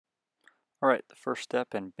Alright, the first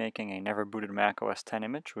step in making a never booted Mac OS X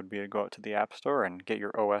image would be to go out to the App Store and get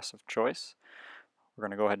your OS of choice. We're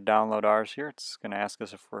going to go ahead and download ours here. It's going to ask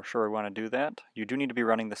us if we're sure we want to do that. You do need to be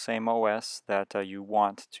running the same OS that you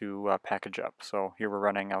want to package up. So here we're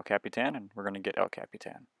running El Capitan, and we're going to get El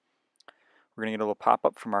Capitan. We're going to get a little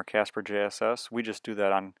pop-up from our Casper JSS. We just do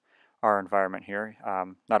that on our environment here.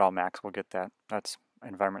 Not all Macs will get that. That's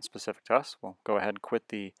environment specific to us. We'll go ahead and quit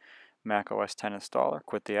the Mac OS X installer,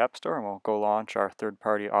 quit the App Store, and we'll go launch our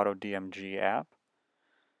third-party AutoDMG app.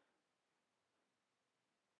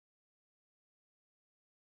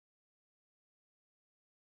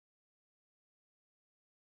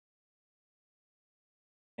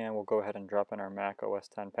 And we'll go ahead and drop in our Mac OS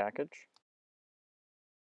X package.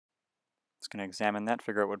 It's going to examine that,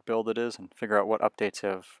 figure out what build it is, and figure out what updates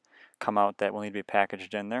have come out that will need to be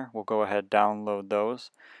packaged in there. We'll go ahead and download those.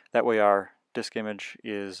 That way our disk image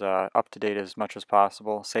is up to date as much as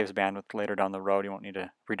possible, saves bandwidth later down the road. You won't need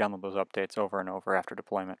to re-download those updates over and over after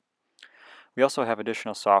deployment. We also have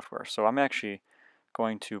additional software, so I'm actually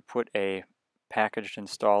going to put a packaged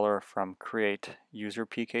installer from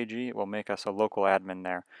CreateUserPkg. It will make us a local admin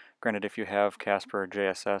there. Granted, if you have Casper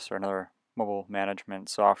JSS or another mobile management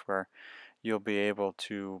software, you'll be able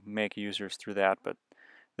to make users through that, but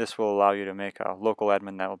this will allow you to make a local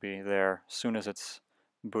admin that will be there as soon as it's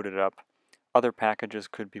booted up. Other packages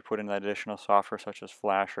could be put in that additional software such as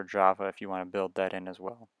Flash or Java if you want to build that in as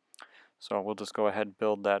well. So we'll just go ahead and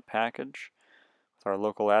build that package with our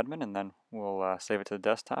local admin, and then we'll save it to the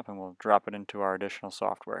desktop and we'll drop it into our additional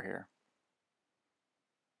software here.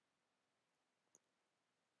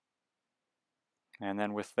 And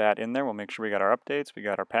then with that in there, we'll make sure we got our updates, we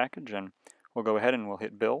got our package, and we'll go ahead and we'll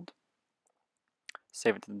hit build,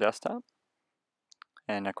 save it to the desktop,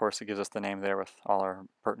 and of course it gives us the name there with all our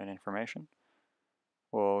pertinent information.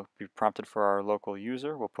 We'll be prompted for our local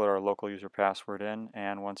user. We'll put our local user password in,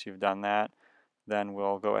 and once you've done that, then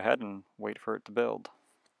we'll go ahead and wait for it to build.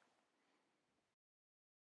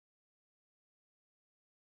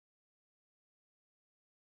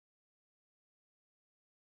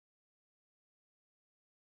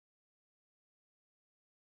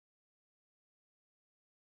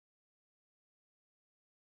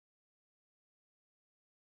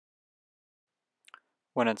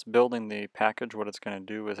 When it's building the package, what it's going to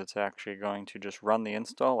do is it's actually going to just run the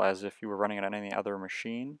install as if you were running it on any other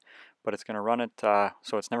machine, but it's going to run it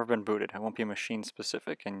so it's never been booted. It won't be machine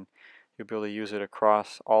specific, and you'll be able to use it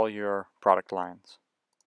across all your product lines.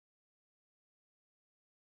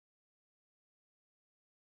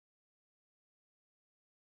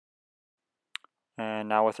 And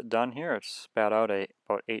now with it done here, it's spat out a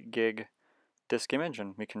about 8 gig disk image,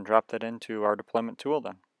 and we can drop that into our deployment tool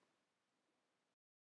then.